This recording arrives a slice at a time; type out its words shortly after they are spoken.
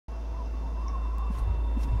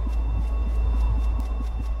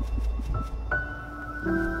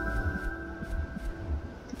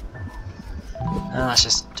Let's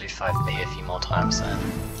just do 5B a few more times then.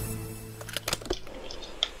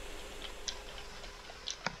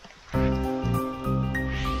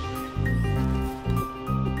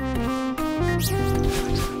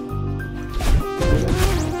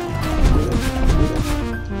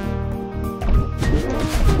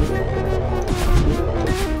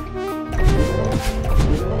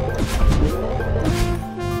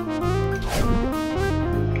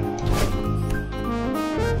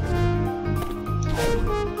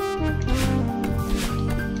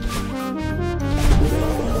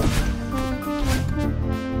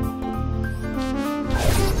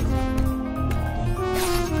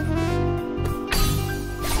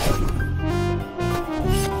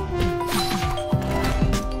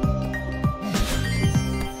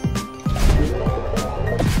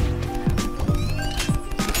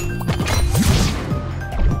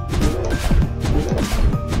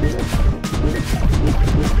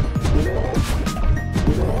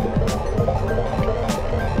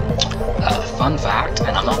 Fun fact,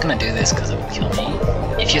 and I'm not going to do this because it will kill me,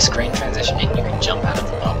 if you're screen transitioning you can jump out of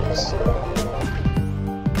the bubbles.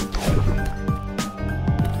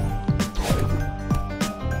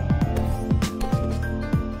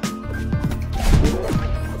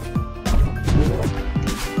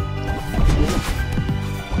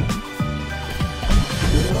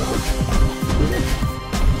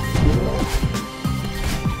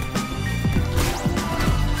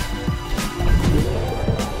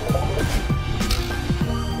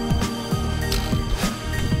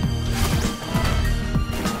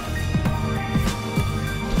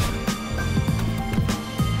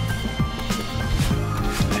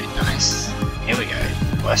 Here we go,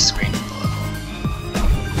 worst screen of the level.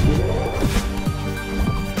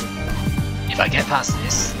 If I get past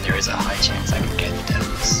this, there is a high chance I can get the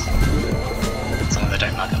devils. As long as I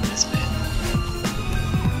don't muck up this bit.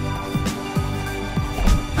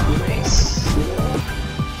 Nice.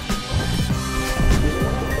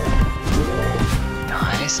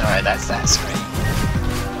 Nice, alright, that's that screen.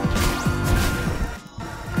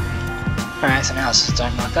 Alright, so now it's just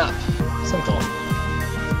don't muck up. Simple.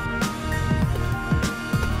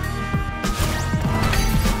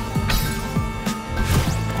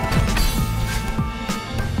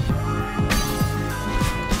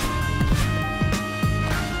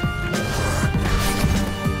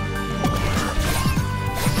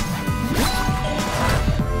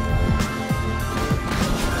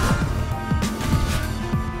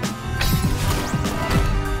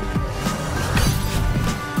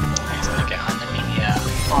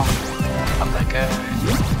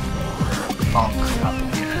 Bonk, up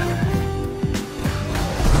we go.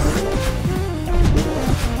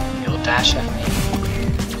 He'll dash at me.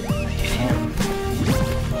 I hit him.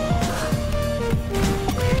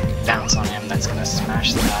 Bounce on him, that's gonna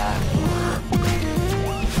smash that.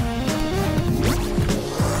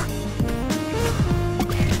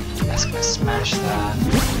 That's gonna smash that.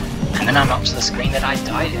 And then I'm up to the screen that I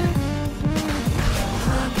died in.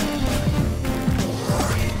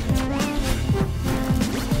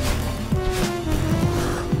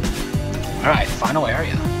 Alright, final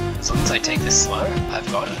area. As long as I take this slow,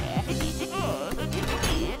 I've got it.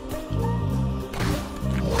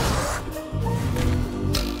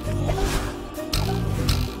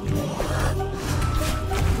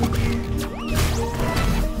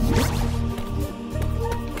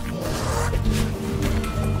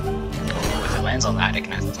 If it lands on that, it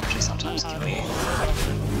can actually sometimes kill you.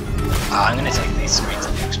 I'm gonna take these screens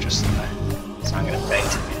an extra slow. So I'm gonna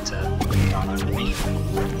bait him into going over me.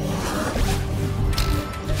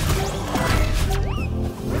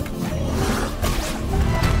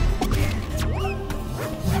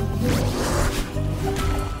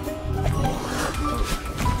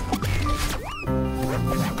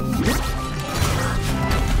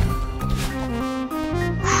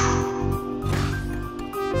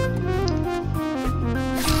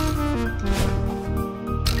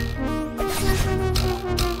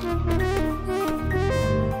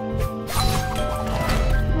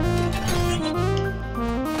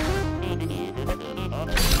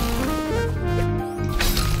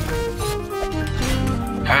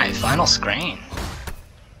 Alright, final screen.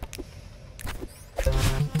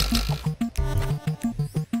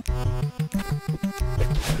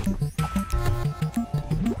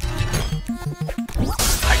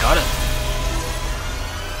 I got it.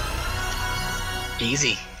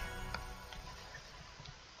 Easy.